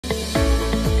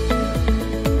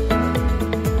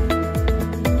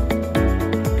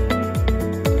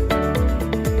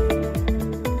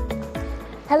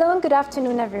good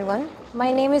afternoon, everyone.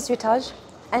 My name is Ritaj,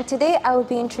 and today I will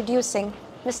be introducing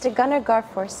Mr. Gunnard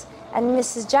Gafors and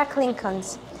Mrs. Jacqueline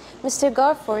Kunz. Mr.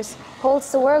 Gafors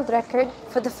holds the world record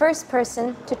for the first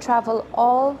person to travel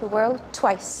all the world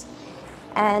twice.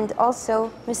 And also,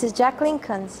 Mrs. Jacqueline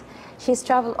Kunz, she's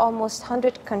traveled almost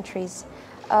 100 countries.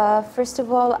 First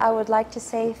of all, I would like to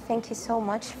say thank you so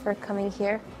much for coming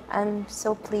here. I'm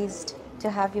so pleased to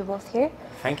have you both here.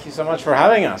 Thank you so much for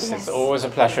having us. Yes. It's always a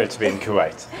pleasure to be in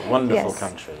Kuwait. A wonderful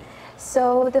country.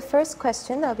 So the first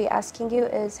question I'll be asking you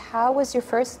is, how was your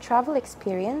first travel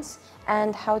experience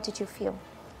and how did you feel?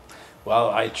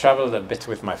 Well, I traveled a bit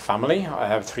with my family. I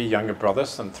have 3 younger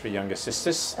brothers and 3 younger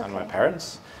sisters and my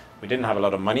parents. We didn't have a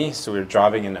lot of money, so we were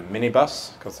driving in a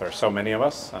minibus, because there are so many of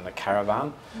us, and a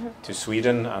caravan to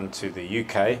Sweden and to the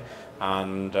UK,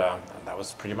 and that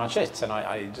was pretty much it. And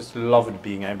I just loved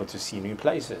being able to see new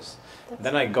places.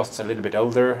 Then I got a little bit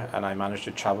older, and I managed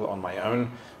to travel on my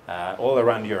own all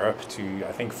around Europe to,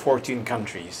 I think, 14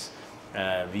 countries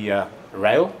via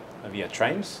rail, via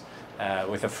trains.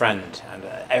 With a friend, and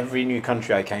every new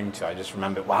country I came to, I just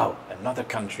remember, wow, another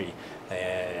country,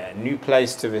 a new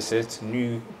place to visit,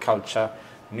 new culture,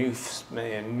 new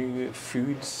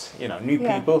foods, you know, new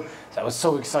people. So I was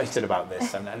so excited about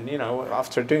this, and you know,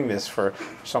 after doing this for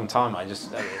some time, I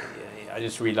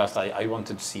just realized I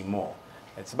wanted to see more.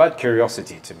 It's about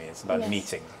curiosity to me. It's about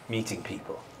meeting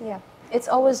people. Yeah. It's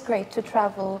always great to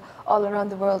travel all around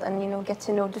the world and, you know, get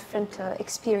to know different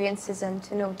experiences and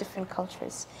to know different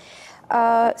cultures.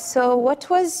 So what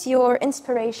was your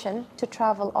inspiration to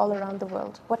travel all around the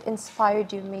world? What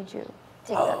inspired you, made you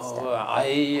take that step?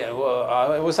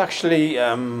 I was actually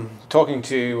talking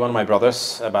to one of my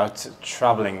brothers about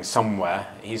traveling somewhere.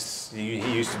 He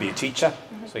used to be a teacher,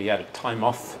 so he had a time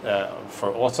off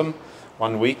for autumn,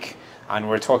 1 week. And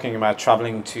we're talking about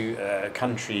traveling to a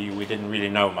country we didn't really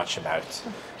know much about.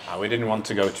 We didn't want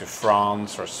to go to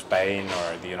France or Spain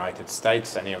or the United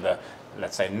States, any of the,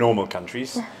 let's say, normal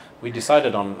countries. We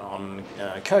decided on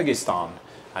Kyrgyzstan,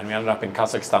 and we ended up in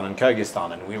Kazakhstan and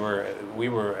Kyrgyzstan, and we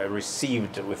were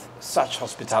received with such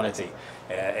hospitality.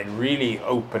 It really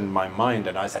opened my mind,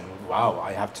 and I said, wow,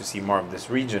 I have to see more of this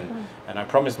region. And I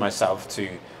promised myself to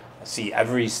see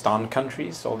every Stan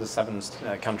countries, all the 7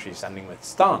 countries ending with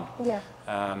Stan.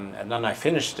 And then I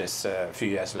finished this a few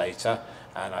years later,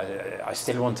 and I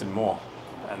still wanted more.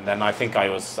 And then I think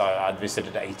I'd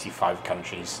visited 85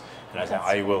 countries, and I said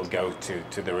I will go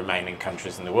to the remaining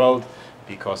countries in the world,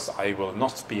 because I will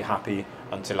not be happy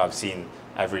until I've seen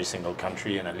every single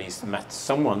country and at least met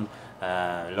someone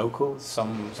local,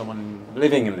 someone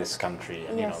living in this country,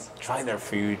 and you know, try their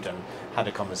food and had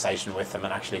a conversation with them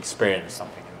and actually experience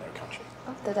something in their country.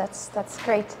 Oh, that's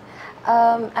great.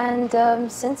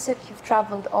 Since you've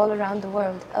traveled all around the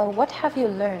world, what have you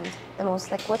learned the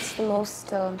most? Like, what's the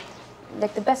most,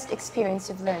 like the best experience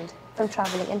you've learned from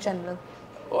traveling in general?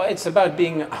 Well, it's about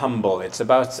being humble. It's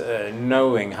about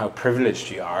knowing how privileged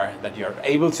you are that you're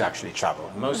able to actually travel.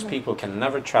 Most people can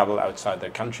never travel outside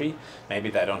their country. Maybe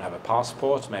they don't have a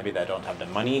passport. Maybe they don't have the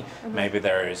money. Maybe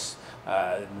there is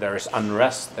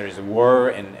unrest. There is a war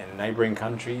in neighboring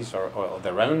countries or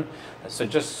their own. So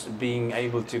just being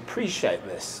able to appreciate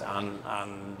this and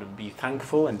be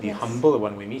thankful and be humble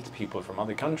when we meet people from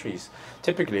other countries.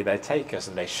 Typically, they take us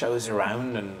and they show us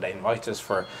around and they invite us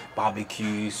for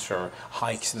barbecues or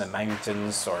hikes in the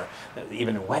mountains or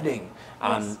even a wedding.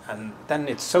 And then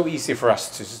it's so easy for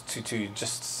us to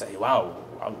just say, wow,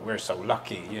 we're so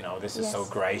lucky, you know, this is so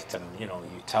great. And, you know,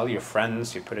 you tell your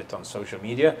friends, you put it on social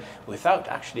media without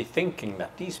actually thinking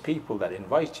that these people that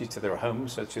invite you to their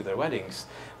homes or to their weddings,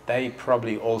 they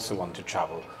probably also want to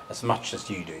travel as much as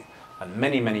you do. And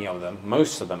many of them,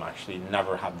 most of them actually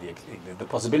never have the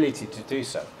possibility to do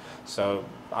so. So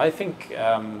I think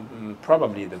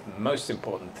probably the most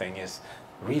important thing is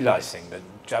realizing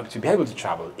that to be able to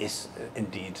travel is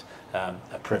indeed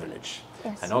a privilege.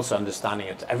 And also understanding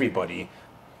that everybody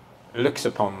looks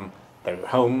upon their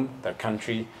home, their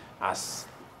country, as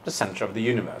the center of the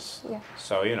universe.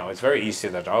 So, you know, it's very easy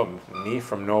that, oh, me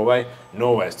from Norway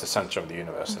is the center of the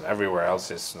universe, and everywhere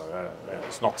else is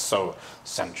it's not so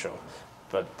central.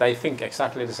 But they think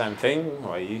exactly the same thing,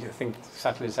 or you think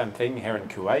exactly the same thing here in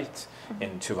Kuwait,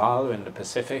 in Tuvalu, in the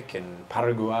Pacific, in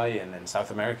Paraguay, and in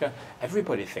South America.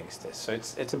 Everybody thinks this. So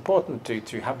it's important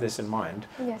to have this in mind,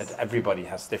 that everybody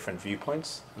has different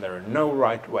viewpoints. There are no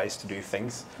right ways to do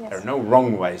things. There are no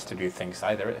wrong ways to do things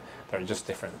either. There are just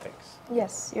different things.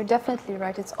 Yes, you're definitely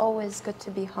right. It's always good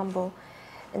to be humble.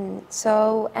 And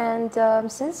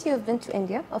since you've been to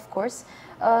India, of course,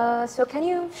 so can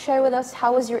you share with us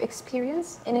how was your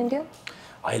experience in India?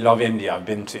 I love India. I've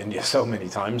been to India so many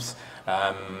times.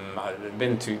 I've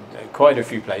been to quite a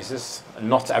few places,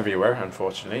 not everywhere,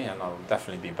 unfortunately, and I'll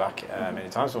definitely be back many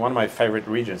times. So one of my favorite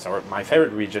regions, or my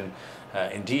favorite region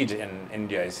indeed in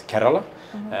India, is Kerala,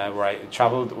 where I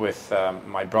traveled with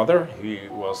my brother, who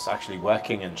was actually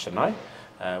working in Chennai,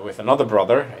 with another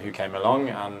brother who came along,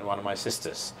 and one of my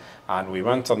sisters. And we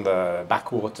went on the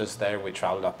backwaters there. We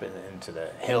traveled up into the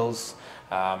hills.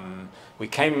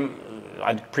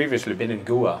 I'd previously been in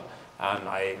Goa, and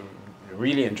I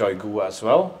really enjoy Goa as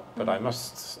well, but I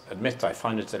must admit I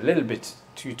find it a little bit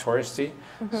too touristy.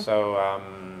 So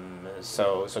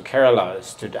Kerala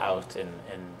stood out in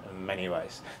many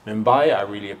ways. Mumbai I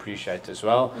really appreciate as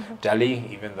well. Delhi,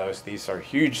 even though these are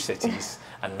huge cities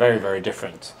and very, very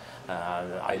different.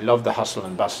 I love the hustle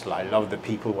and bustle. I love the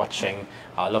people watching.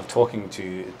 I love talking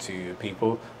to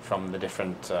people from the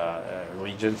different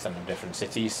regions and different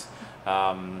cities.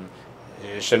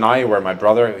 Chennai, where my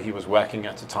brother, he was working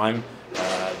at the time,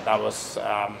 that was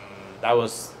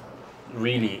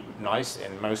really nice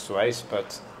in most ways,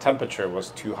 but temperature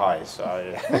was too high, so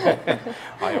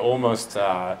I almost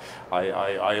had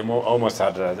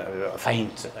a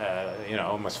faint,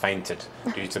 almost fainted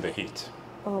due to the heat.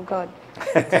 Oh God!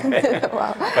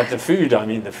 Wow. But the food in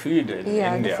India, the food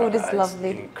is lovely,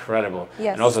 incredible,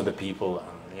 yes. And also the people,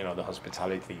 and the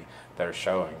hospitality they're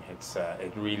showing.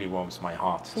 It really warms my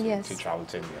heart to travel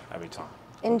to India every time.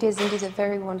 India is indeed a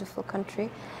very wonderful country,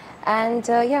 and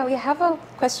we have a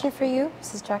question for you,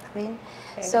 Mrs. Jacqueline.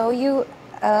 Okay. So you,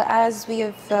 as we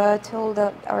have told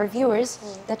our viewers,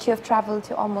 that you have traveled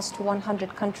to almost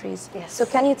 100 countries. Yes. So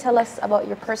can you tell us about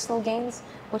your personal gains?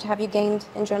 What have you gained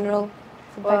in general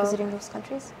by visiting those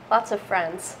countries? Lots of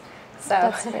friends.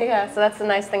 So that's the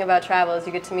nice thing about travel, is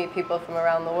you get to meet people from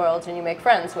around the world, and you make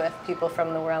friends with people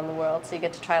from around the world. So you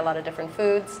get to try a lot of different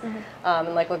foods,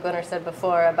 and like what Gunnar said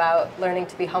before about learning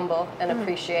to be humble and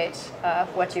appreciate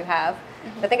what you have.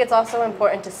 I think it's also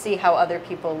important to see how other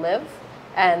people live,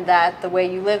 and that the way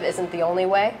you live isn't the only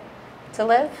way to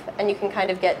live, and you can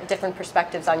kind of get different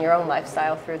perspectives on your own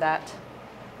lifestyle through that.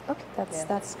 Okay,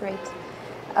 that's great.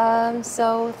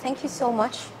 So thank you so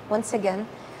much once again.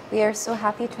 We are so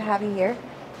happy to have you here.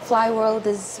 Fly World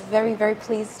is very, very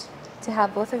pleased to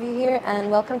have both of you here,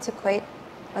 and welcome to Kuwait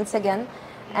once again.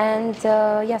 And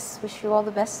wish you all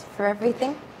the best for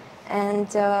everything.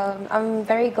 And I'm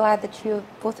very glad that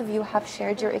both of you have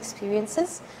shared your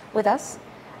experiences with us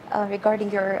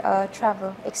regarding your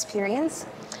travel experience.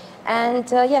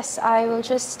 And I will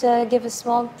just give a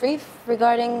small brief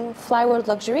regarding Fly World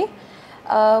Luxury.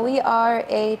 We are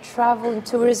a travel and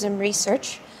tourism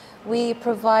research. We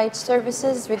provide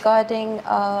services regarding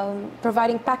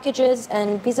providing packages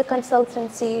and visa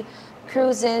consultancy,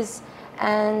 cruises,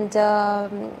 and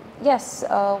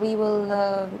we will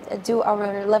do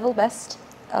our level best,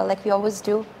 like we always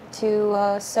do,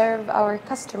 to serve our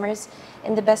customers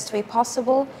in the best way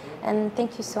possible. And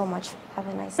thank you so much. Have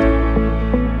a nice day.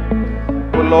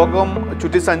 ലോകം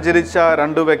ചുറ്റി സഞ്ചരിച്ച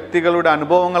രണ്ട് വ്യക്തികളുടെ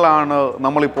അനുഭവങ്ങളാണ്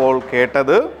നമ്മളിപ്പോൾ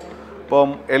കേട്ടത്. അപ്പം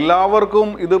എല്ലാവർക്കും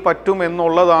ഇത് പറ്റും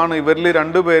എന്നുള്ളതാണ് ഇവരിൽ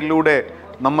രണ്ടുപേരിലൂടെ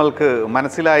നമ്മൾക്ക്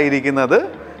മനസ്സിലായിരിക്കുന്നത്.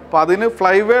 അപ്പം അതിന്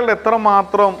ഫ്ലൈവേൾഡ്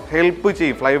എത്രമാത്രം ഹെൽപ്പ്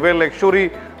ചെയ്യും, ഫ്ലൈവേൾഡ് ലക്ഷറി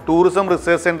ടൂറിസം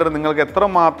റിസർച്ച് സെൻറ്റർ നിങ്ങൾക്ക്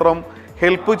എത്രമാത്രം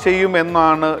ഹെൽപ്പ്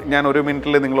ചെയ്യുമെന്നാണ് ഞാൻ ഒരു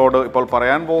മിനിറ്റിൽ നിങ്ങളോട് ഇപ്പോൾ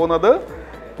പറയാൻ പോകുന്നത്.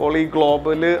 ഇപ്പോൾ ഈ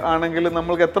ഗ്ലോബൽ ആണെങ്കിൽ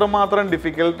നമ്മൾക്ക് എത്രമാത്രം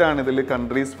ഡിഫിക്കൽട്ടാണ് ഇതിൽ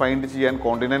കൺട്രീസ് ഫൈൻഡ് ചെയ്യാൻ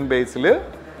കോണ്ടിനെൻറ്റ് ബേസിൽ.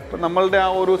 ഇപ്പം നമ്മളുടെ ആ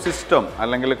ഒരു സിസ്റ്റം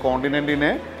അല്ലെങ്കിൽ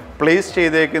കോണ്ടിനെൻറ്റിനെ പ്ലേസ്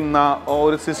ചെയ്തേക്കുന്ന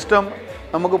ഒരു സിസ്റ്റം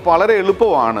നമുക്ക് വളരെ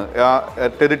എളുപ്പമാണ്.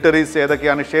 ടെറിട്ടറീസ്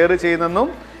ഏതൊക്കെയാണ് ഷെയർ ചെയ്യുന്നതെന്നും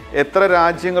എത്ര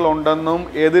രാജ്യങ്ങളുണ്ടെന്നും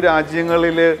ഏത്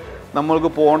രാജ്യങ്ങളിൽ നമ്മൾക്ക്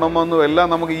പോകണമെന്നും എല്ലാം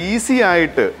നമുക്ക് ഈസി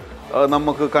ആയിട്ട്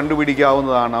നമുക്ക്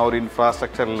കണ്ടുപിടിക്കാവുന്നതാണ് ആ ഒരു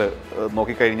ഇൻഫ്രാസ്ട്രക്ചറിൽ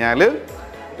നോക്കിക്കഴിഞ്ഞാൽ.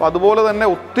 അപ്പം അതുപോലെ തന്നെ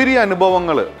ഒത്തിരി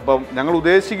അനുഭവങ്ങൾ. ഇപ്പം ഞങ്ങൾ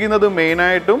ഉദ്ദേശിക്കുന്നത്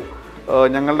മെയിനായിട്ടും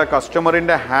ഞങ്ങളുടെ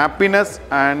കസ്റ്റമറിൻ്റെ happiness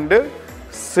and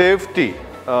safety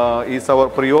is our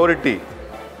priority.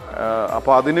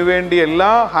 അപ്പോൾ അതിനുവേണ്ടി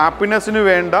ഹാപ്പിനെസ്സിന്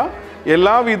വേണ്ട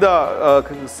എല്ലാവിധ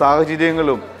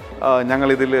സാഹചര്യങ്ങളും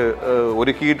ഞങ്ങളിതിൽ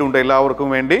ഒരുക്കിയിട്ടുണ്ട് എല്ലാവർക്കും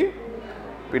വേണ്ടി.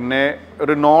 പിന്നെ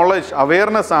ഒരു നോളജ്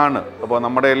അവെയർനെസ് ആണ്. അപ്പോൾ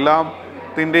നമ്മുടെ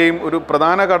എല്ലാത്തിൻ്റെയും ഒരു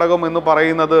പ്രധാന ഘടകം എന്ന്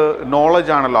പറയുന്നത്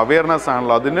നോളജ് ആണല്ലോ, അവെയർനെസ്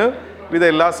ആണല്ലോ. അതിന്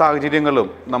എല്ലാ സാഹചര്യങ്ങളും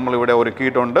നമ്മളിവിടെ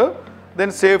ഒരുക്കിയിട്ടുണ്ട്. ദെൻ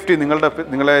സേഫ്റ്റി,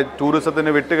 നിങ്ങളെ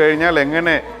ടൂറിസത്തിന് വിട്ട് കഴിഞ്ഞാൽ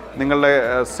എങ്ങനെ നിങ്ങളുടെ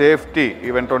സേഫ്റ്റി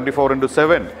ഈവൻ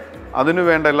 24/7 അതിനു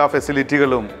വേണ്ട എല്ലാ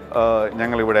ഫെസിലിറ്റികളും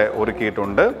ഞങ്ങളിവിടെ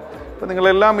ഒരുക്കിയിട്ടുണ്ട്. അപ്പോൾ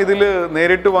നിങ്ങളെല്ലാം ഇതിൽ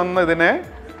നേരിട്ട് വന്ന് ഇതിനെ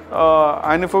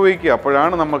അനുഭവിക്കുക.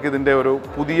 അപ്പോഴാണ് നമുക്കിതിൻ്റെ ഒരു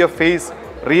പുതിയ face,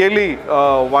 really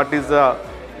what is A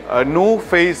new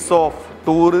face of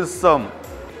tourism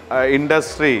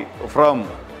industry from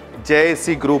JSC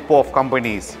group of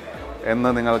companies.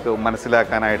 എന്ന് നിങ്ങൾക്ക്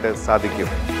മനസ്സിലാക്കാനായിട്ട് സാധിക്കും.